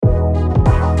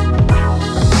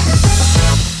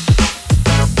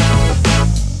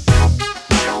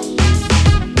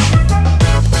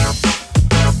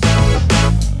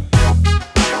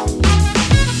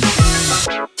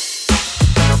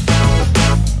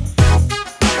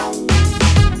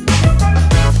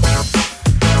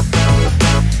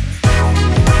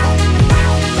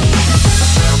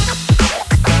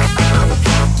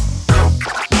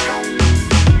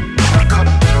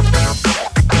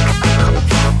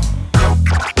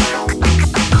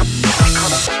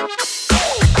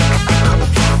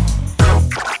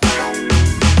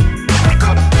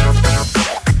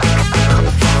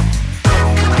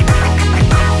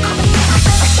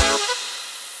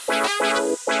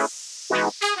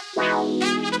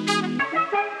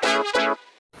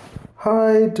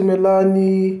Hi,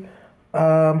 Dumelani.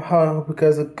 I hope you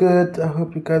guys are good. I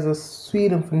hope you guys are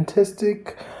sweet and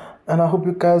fantastic. And I hope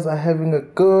you guys are having a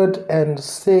good and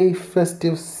safe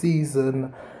festive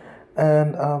season.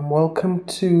 And welcome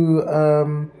to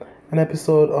an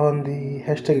episode on the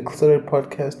hashtag Accelerate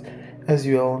podcast. As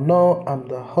you all know, I'm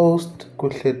the host,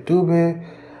 Gutle Dube.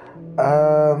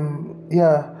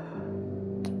 Yeah,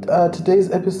 today's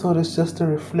episode is just a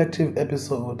reflective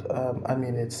episode.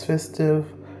 It's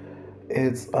festive.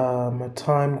 It's a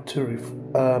time to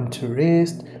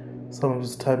rest.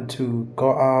 Sometimes it's time to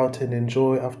go out and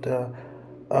enjoy after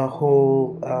a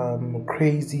whole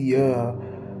crazy year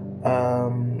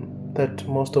that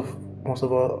most of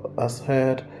us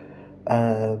had.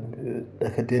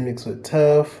 Academics were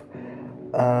tough,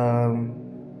 um,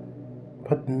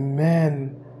 but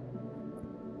man,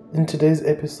 in today's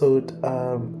episode,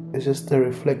 it's just a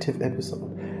reflective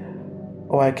episode.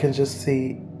 Or I can just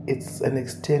say it's an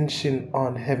extension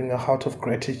on having a heart of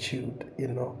gratitude.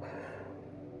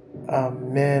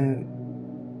 Man,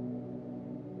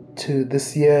 to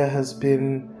this year has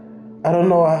been, I don't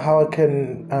know how I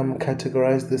can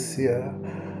categorize this year,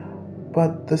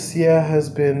 but this year has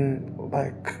been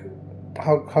like,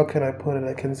 how can I put it?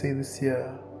 I can say this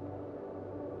year,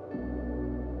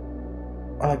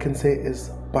 all I can say is,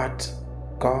 but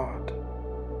God.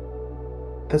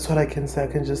 That's what I can say. I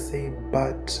can just say,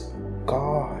 but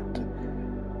God.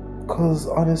 Because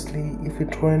honestly, if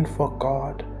it weren't for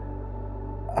God,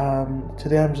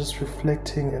 today I'm just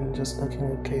reflecting and just looking,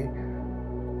 okay,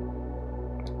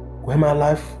 where my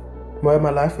life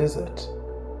is at.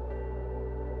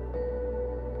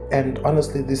 And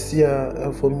honestly, this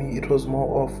year for me, it was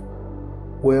more of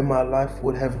where my life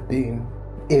would have been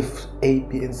if A,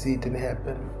 B, and C didn't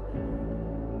happen.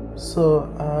 So,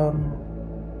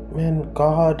 man,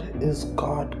 God is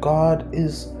God. God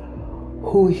is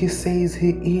who He says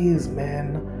He is,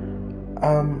 man.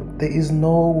 There is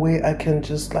no way I can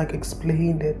just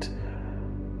explain it.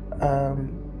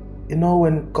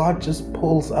 When God just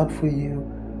pulls up for you,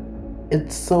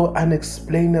 it's so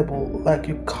unexplainable. Like,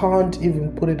 you can't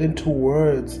even put it into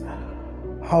words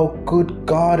how good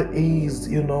God is.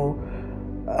 Man,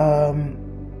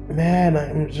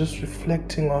 I'm just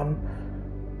reflecting on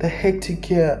the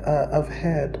hectic year I've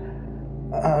had.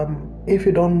 If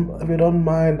you don't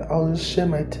mind, I'll just share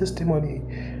my testimony.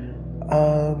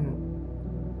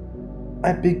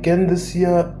 I began this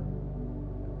year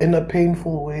in a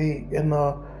painful way, in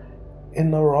a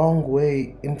wrong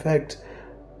way. In fact,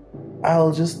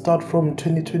 I'll just start from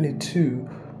 2022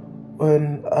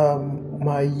 when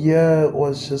my year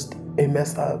was just a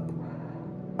mess up.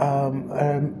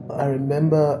 I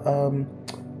remember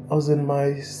I was in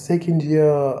my second year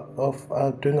of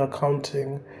doing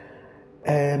accounting,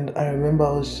 and I remember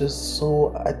I was just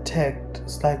so attacked.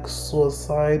 It's like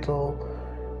suicidal,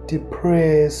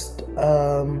 depressed,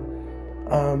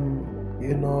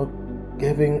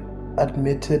 having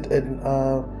admitted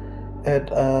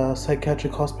at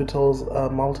psychiatric hospitals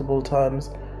multiple times,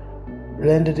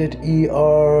 landed at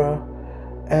ER,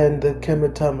 and there came a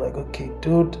time like, okay,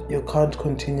 dude, you can't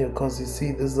continue because you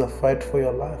see this is a fight for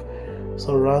your life,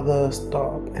 so rather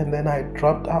stop. And then I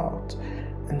dropped out,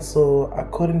 and so I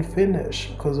couldn't finish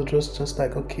because it was just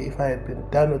like, okay, if I had been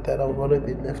done with that, I would have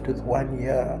been left with 1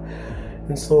 year.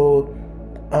 And so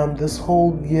this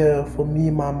whole year for me,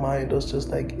 my mind was just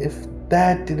like, if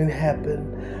that didn't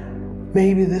happen,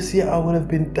 maybe this year I would have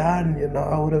been done.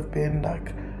 I would have been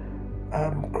like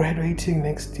graduating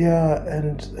next year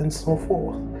and so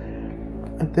forth.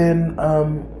 And then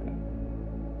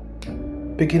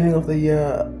beginning of the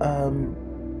year,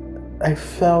 I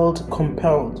felt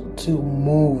compelled to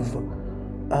move,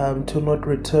 to not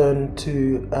return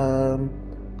to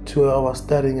where I was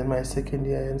studying in my second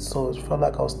year, and so it felt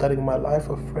like I was starting my life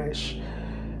afresh.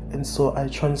 And so I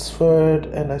transferred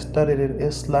and I studied in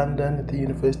East London at the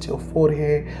University of Fort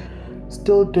Hare,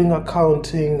 still doing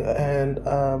accounting and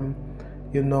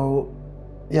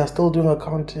still doing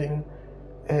accounting,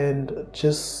 and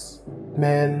just,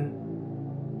 man,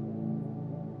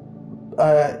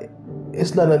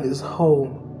 East London is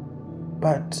home,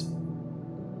 but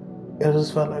it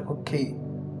just felt like, okay,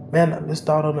 man, I missed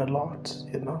out on a lot.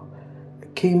 I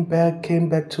came back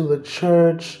to the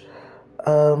church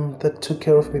that took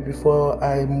care of me before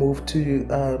I moved to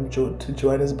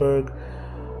Johannesburg.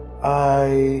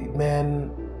 I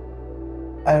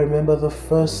remember the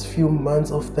first few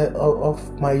months of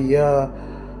my year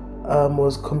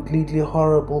was completely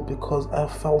horrible because I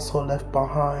felt so left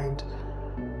behind.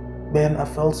 Man, I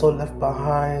felt so left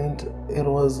behind. It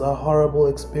was a horrible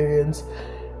experience.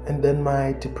 And then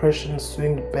my depression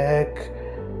swinged back.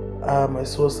 My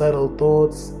suicidal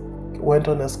thoughts went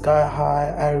on a sky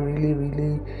high. I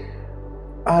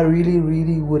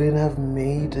really wouldn't have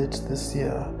made it this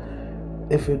year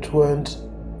if it weren't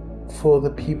for the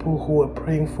people who were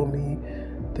praying for me,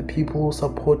 the people who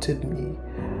supported me.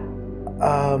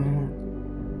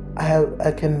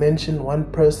 I can mention one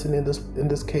person in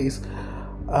this case.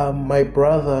 My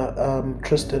brother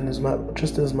Tristan is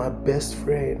my best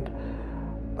friend,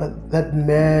 but that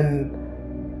man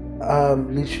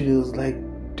literally was like,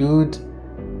 dude,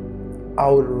 I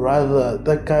would rather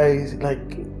that guy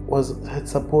had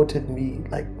supported me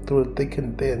like through thick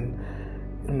and thin,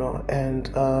 and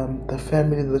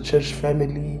the church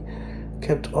family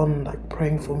kept on like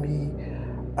praying for me.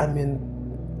 I mean,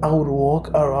 I would walk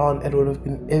around and it would have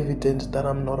been evident that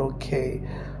I'm not okay.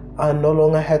 I no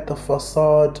longer had the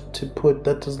facade to put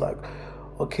that was like,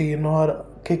 okay, you know what,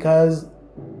 okay guys,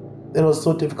 it was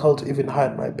so difficult to even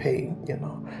hide my pain,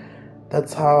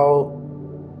 That's how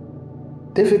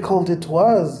difficult it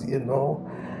was,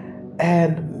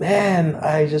 And man,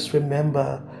 I just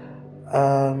remember,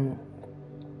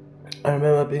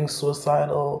 being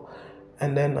suicidal,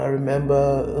 and then I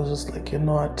remember it was just like, you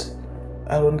know what,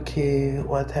 I don't care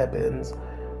what happens.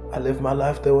 I live my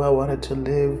life the way I wanted to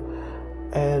live.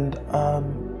 And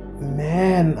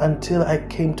man, until I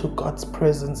came to God's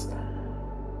presence,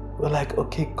 we're like,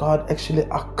 okay, God, actually,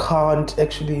 I can't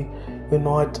actually, you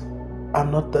know what, I'm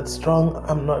not that strong.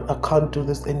 I can't do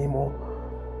this anymore.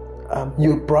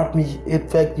 You brought me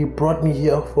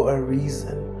here for a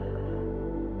reason.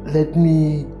 Let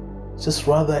me just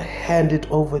rather hand it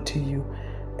over to you.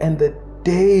 And the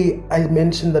day I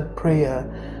mentioned that prayer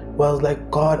was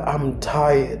like, God, I'm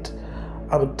tired.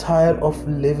 I'm tired of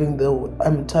living the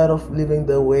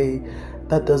way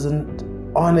that doesn't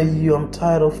honor you. I'm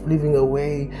tired of living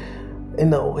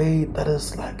in a way that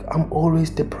is like, I'm always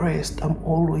depressed. I'm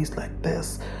always like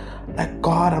this. Like,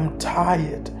 God, I'm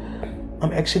tired.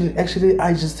 I'm actually,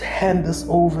 I just hand this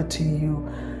over to you.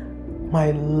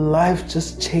 My life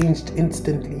just changed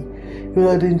instantly.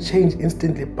 It didn't change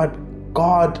instantly, but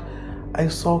God, I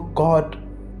saw God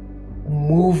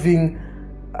moving.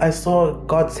 I saw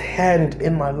God's hand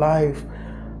in my life,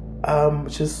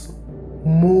 just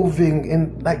moving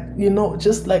in,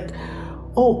 just like,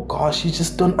 oh gosh, you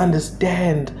just don't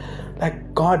understand.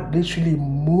 Like, God literally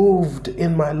moved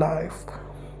in my life.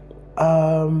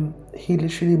 He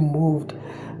literally moved.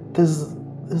 There's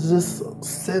this,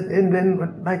 and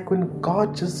then like when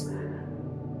God just,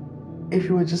 if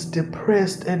you were just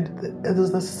depressed, and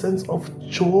there's this sense of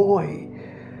joy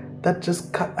that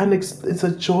just, it's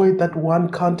a joy that one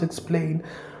can't explain.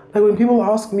 Like when people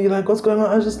ask me like, what's going on,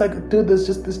 I was just like, dude, there's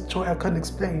just this joy I can't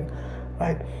explain,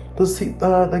 right? There's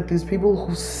people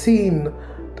who've seen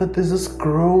that there's this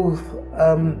growth.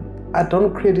 I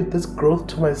don't credit this growth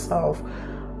to myself.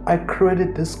 I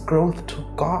credit this growth to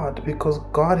God, because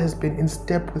God has been in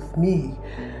step with me.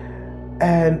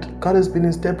 And God has been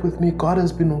in step with me. God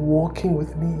has been walking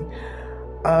with me.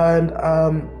 And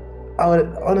I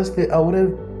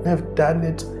wouldn't have done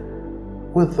it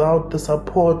without the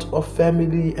support of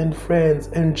family and friends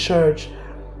and church.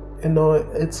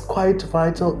 It's quite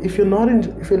vital. If you're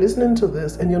listening to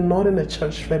this and you're not in a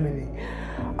church family,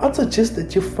 I'd suggest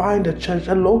that you find a church,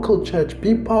 a local church.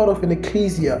 Be part of an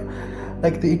ecclesia.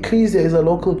 Like the ecclesia is a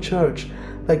local church.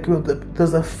 Like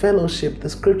there's a fellowship. The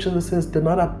scripture that says, "Do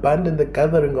not abandon the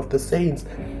gathering of the saints."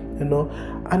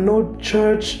 I know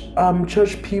church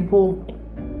people.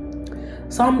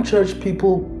 Some church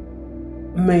people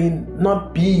may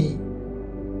not be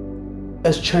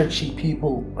as churchy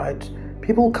people, right?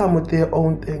 People come with their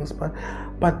own things, but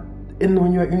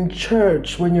when you're in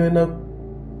church, when you're in a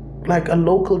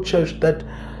local church that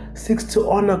seeks to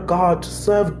honor God, to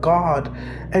serve God,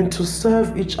 and to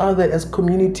serve each other as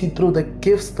community through the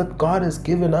gifts that God has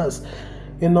given us.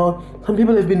 Some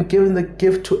people have been given the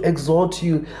gift to exhort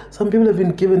you. Some people have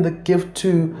been given the gift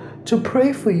to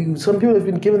pray for you. Some people have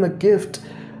been given the gift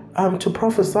to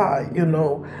prophesy.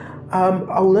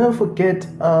 I'll never forget,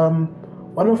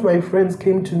 one of my friends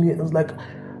came to me and was like,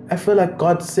 I feel like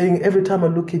God's saying, every time I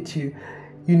look at you,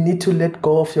 you need to let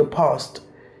go of your past.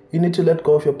 You need to let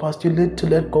go of your past. You need to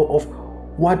let go of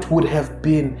what would have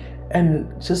been, and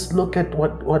just look at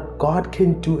what God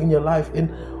can do in your life, and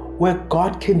where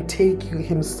God can take you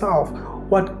himself,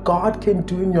 what God can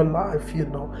do in your life.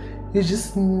 You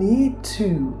just need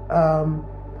to,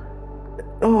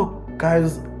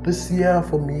 guys, this year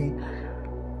for me,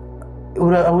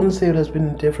 I wouldn't say it has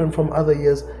been different from other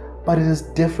years, but it is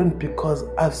different because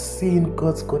I've seen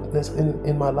God's goodness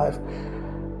in my life.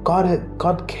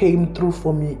 God came through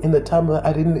for me in the time that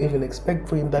I didn't even expect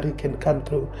for him that he can come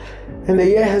through. And the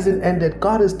year hasn't ended.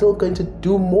 God is still going to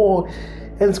do more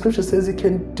And scripture says he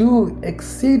can do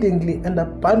exceedingly and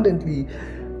abundantly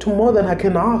to more than I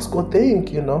can ask or think,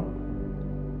 He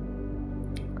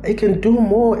can do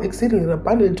more exceedingly and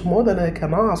abundantly to more than I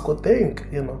can ask or think,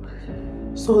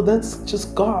 So that's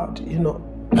just God,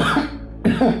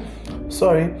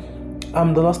 Sorry,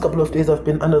 the last couple of days I've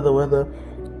been under the weather,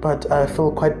 but I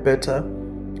feel quite better.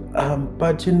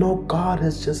 But God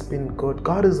has just been good.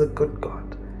 God is a good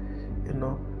God,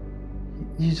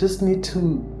 You just need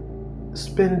to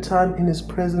spend time in His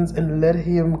presence and let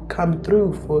Him come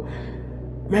through for,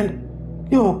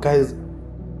 guys,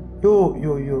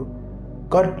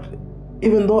 God,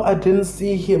 even though I didn't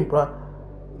see Him,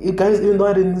 even though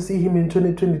I didn't see Him in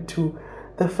 2022,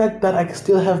 the fact that I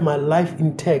still have my life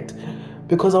intact,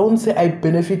 because I won't say I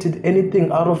benefited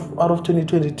anything out of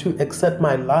 2022 except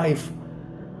my life,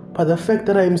 but the fact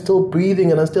that I am still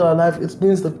breathing and I'm still alive, it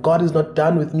means that God is not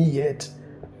done with me yet.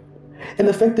 And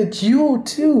the fact that you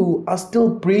too are still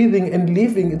breathing and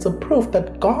living, it's a proof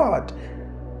that God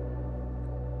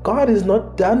is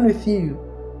not done with you.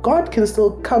 God can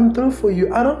still come through for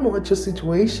you. I don't know what your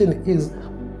situation is,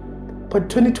 but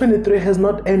 2023 has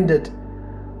not ended.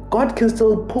 God can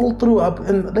still pull through up,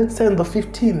 and let's say on the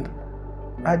 15th.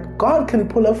 Right? God can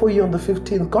pull up for you on the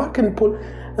 15th. God can pull,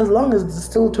 as long as it's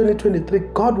still 2023,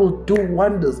 God will do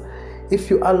wonders if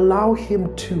you allow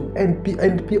Him to, and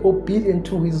be obedient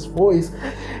to His voice,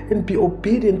 and be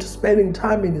obedient to spending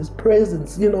time in His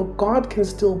presence. God can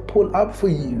still pull up for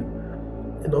you.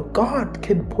 God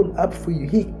can pull up for you.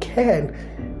 He can,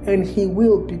 and He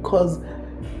will, because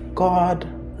God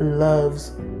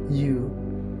loves you.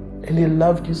 And He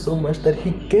loved you so much that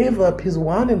He gave up His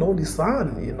one and only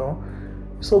Son,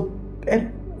 So,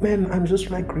 and I'm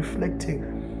just like reflecting.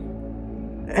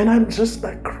 And I'm just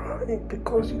like crying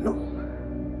because,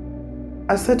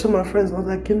 I said to my friends, I was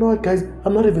like, what, guys,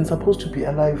 I'm not even supposed to be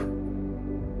alive.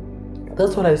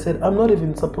 That's what I said. I'm not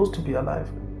even supposed to be alive.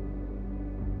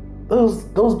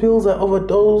 Those pills I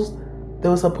overdosed, they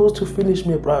were supposed to finish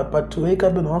me, but to wake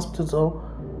up in hospital,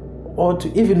 or to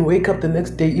even wake up the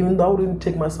next day, even though I wouldn't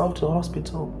take myself to the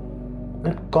hospital,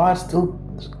 and God still,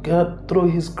 through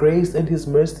His grace and His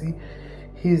mercy,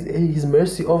 His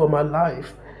mercy over my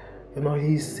life,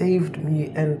 He saved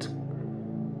me and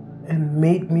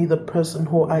made me the person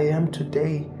who I am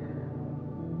today.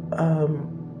 Am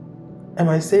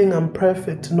I saying I'm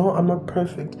perfect? No, I'm not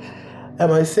perfect.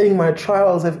 Am I saying my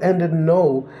trials have ended?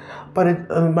 No, but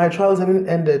my trials haven't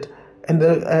ended, and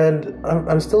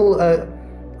I'm still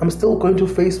going to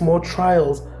face more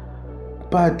trials,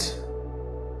 but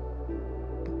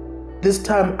this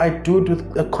time I do it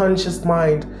with a conscious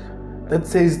mind that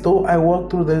says, though I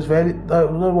walk through this valley,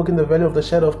 walk in the valley of the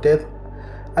shadow of death,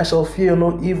 I shall fear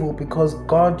no evil, because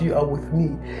God, you are with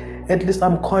me. At least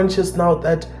I'm conscious now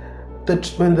that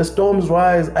when the storms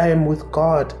rise, I am with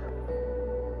God.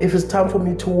 If it's time for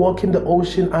me to walk in the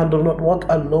ocean, I do not walk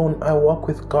alone, I walk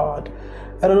with God.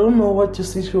 And I don't know what your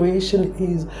situation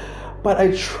is, but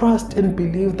I trust and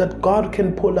believe that God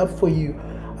can pull up for you.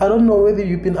 I don't know whether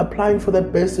you've been applying for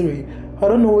that bursary. I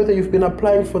don't know whether you've been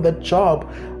applying for that job.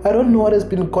 I don't know what has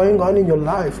been going on in your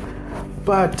life,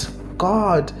 but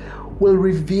God will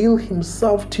reveal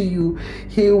Himself to you.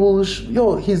 He will,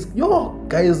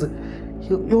 guys,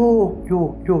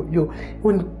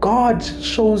 when God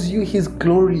shows you His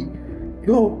glory,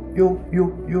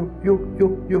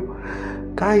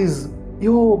 guys,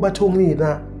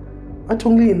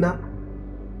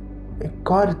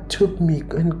 God took me,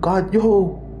 and God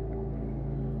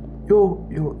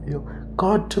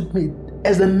took me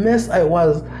as a mess I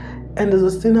was, and as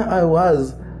a sinner I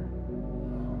was.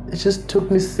 It just took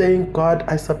me saying, God,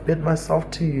 I submit myself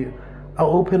to you. I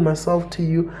open myself to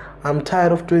you. I'm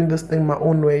tired of doing this thing my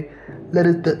own way.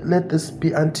 Let this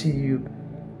be unto you.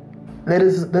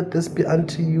 Let this be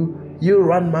unto you. You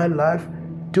run my life.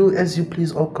 Do as you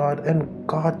please, oh God. And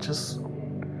God just...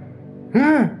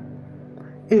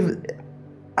 If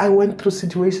I went through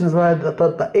situations where I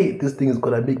thought that, hey, this thing is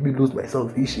going to make me lose my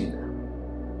salvation.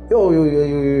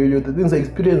 The things I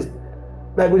experienced.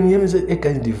 Like when you hear me say, hey,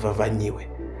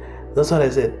 that's what I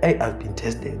said. Hey, I've been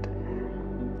tested.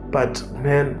 But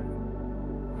man,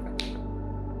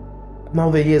 now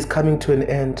the year is coming to an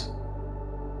end.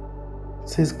 It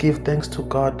says, give thanks to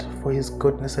God for His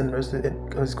goodness and mercy,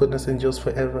 and His goodness endures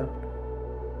forever.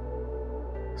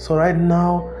 So right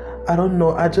now, I don't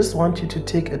know, I just want you to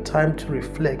take a time to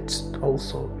reflect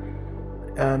also,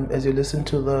 as you listen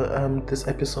to this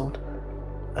episode.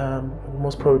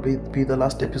 Most probably be the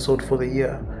last episode for the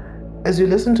year. As you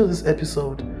listen to this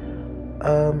episode,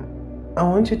 I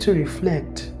want you to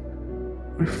reflect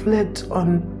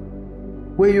on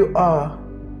where you are.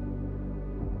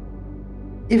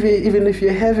 Even if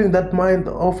you're having that mind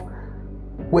of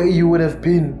where you would have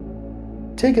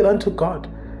been, take it unto God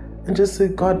and just say,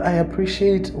 God, I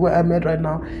appreciate where I'm at right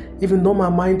now, even though my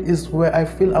mind is where I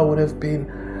feel I would have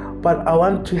been. But I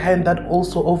want to hand that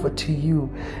also over to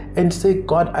you and say,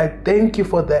 God, I thank you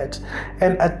for that.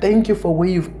 And I thank you for where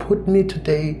you've put me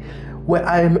today, where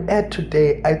I am at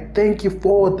today. I thank you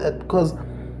for that, because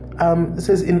it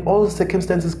says, in all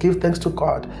circumstances, give thanks to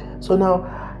God. So now,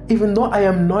 even though I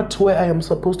am not where I am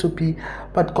supposed to be,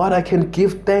 but God, I can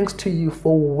give thanks to you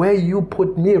for where you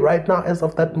put me right now as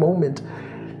of that moment.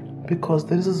 Because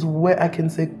this is where I can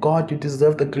say, God, you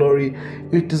deserve the glory.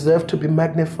 You deserve to be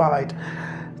magnified.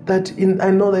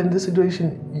 I know that in this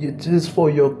situation, it is for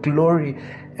your glory.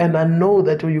 And I know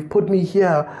that when you've put me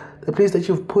here, the place that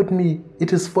you've put me,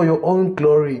 it is for your own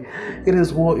glory. It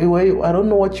is where I don't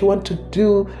know what you want to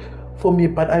do for me,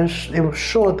 but I'm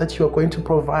sure that you are going to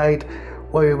provide.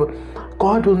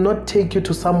 God will not take you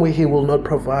to somewhere He will not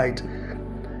provide.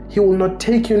 He will not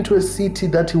take you into a city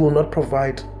that He will not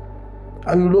provide.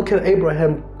 And you look at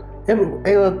Abraham. He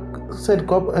said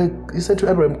to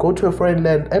Abraham, go to a foreign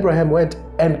land. Abraham went,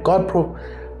 and God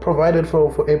provided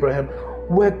for Abraham.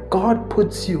 Where God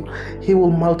puts you, He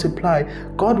will multiply.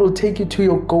 God will take you to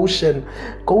your Goshen.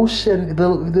 Goshen, there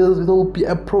will be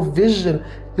a provision.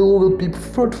 You will be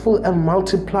fruitful and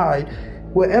multiply.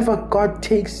 Wherever God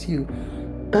takes you,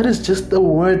 that is just the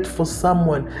word for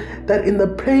someone. That in the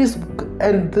place,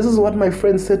 and this is what my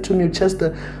friend said to me,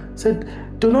 Chester,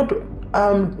 said, do not,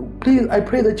 please, I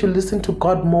pray that you listen to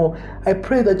God more. I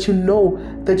pray that you know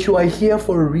that you are here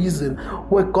for a reason.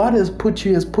 Where God has put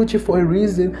you for a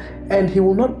reason, and He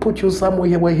will not put you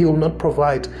somewhere where He will not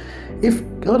provide. If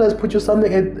God has put you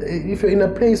something, if you're in a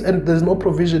place and there's no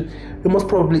provision, you're most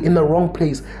probably in the wrong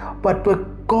place. But where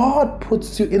God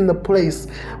puts you in the place,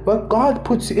 where God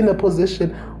puts you in a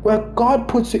position, where God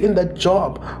puts you in that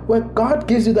job, where God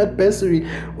gives you that bursary,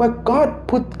 where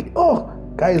God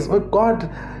where God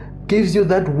gives you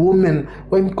that woman,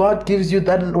 when God gives you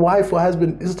that wife or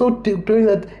husband, it's not doing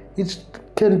that, it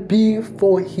can be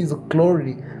for His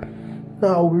glory.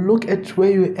 Now look at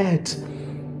where you're at.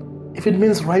 If it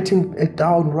means writing it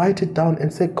down, write it down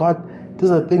and say, God, these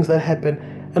are the things that happened.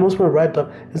 And also write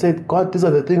down and say, God, these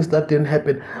are the things that didn't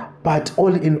happen. But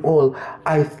all in all,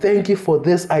 I thank you for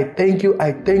this. I thank you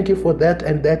for that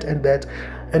and that and that.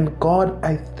 And God,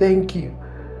 I thank you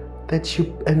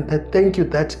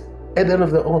that at the end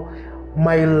of the all,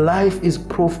 my life is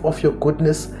proof of your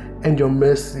goodness and your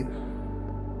mercy.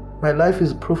 My life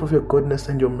is proof of your goodness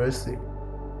and your mercy.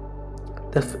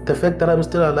 The fact that I'm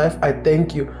still alive, I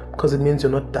thank you, because it means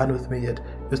you're not done with me yet.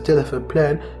 You still have a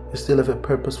plan, you still have a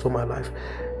purpose for my life.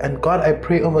 And God, I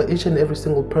pray over each and every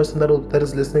single person that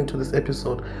is listening to this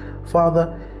episode.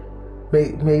 Father,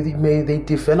 may they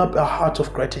develop a heart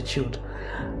of gratitude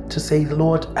to say,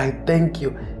 Lord, I thank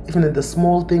you. Even in the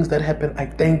small things that happen, I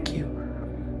thank you.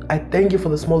 I thank you for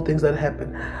the small things that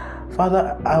happen.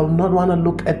 Father, I will not want to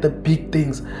look at the big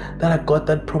things, that I got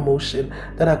that promotion,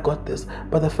 that I got this,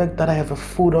 but the fact that I have a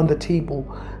food on the table,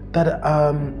 that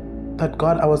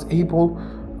God, I was able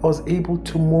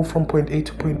to move from point A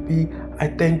to point B. I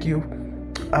thank you.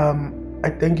 I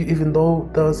thank you, even though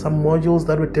there were some modules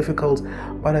that were difficult,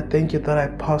 but I thank you that I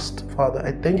passed, Father.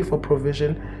 I thank you for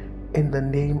provision in the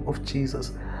name of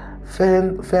Jesus.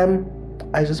 Fam,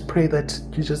 I just pray that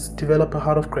you just develop a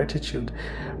heart of gratitude.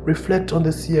 Reflect on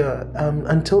this year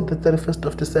until the 31st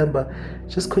of December.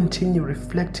 Just continue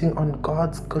reflecting on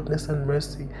God's goodness and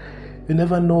mercy. You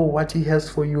never know what He has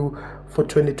for you for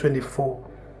 2024.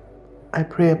 I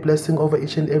pray a blessing over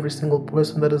each and every single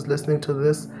person that is listening to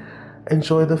this.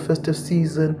 Enjoy the festive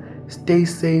season. Stay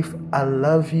safe. I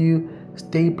love you.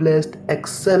 Stay blessed.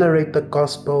 Accelerate the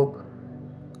gospel.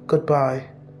 Goodbye.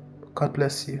 God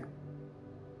bless you.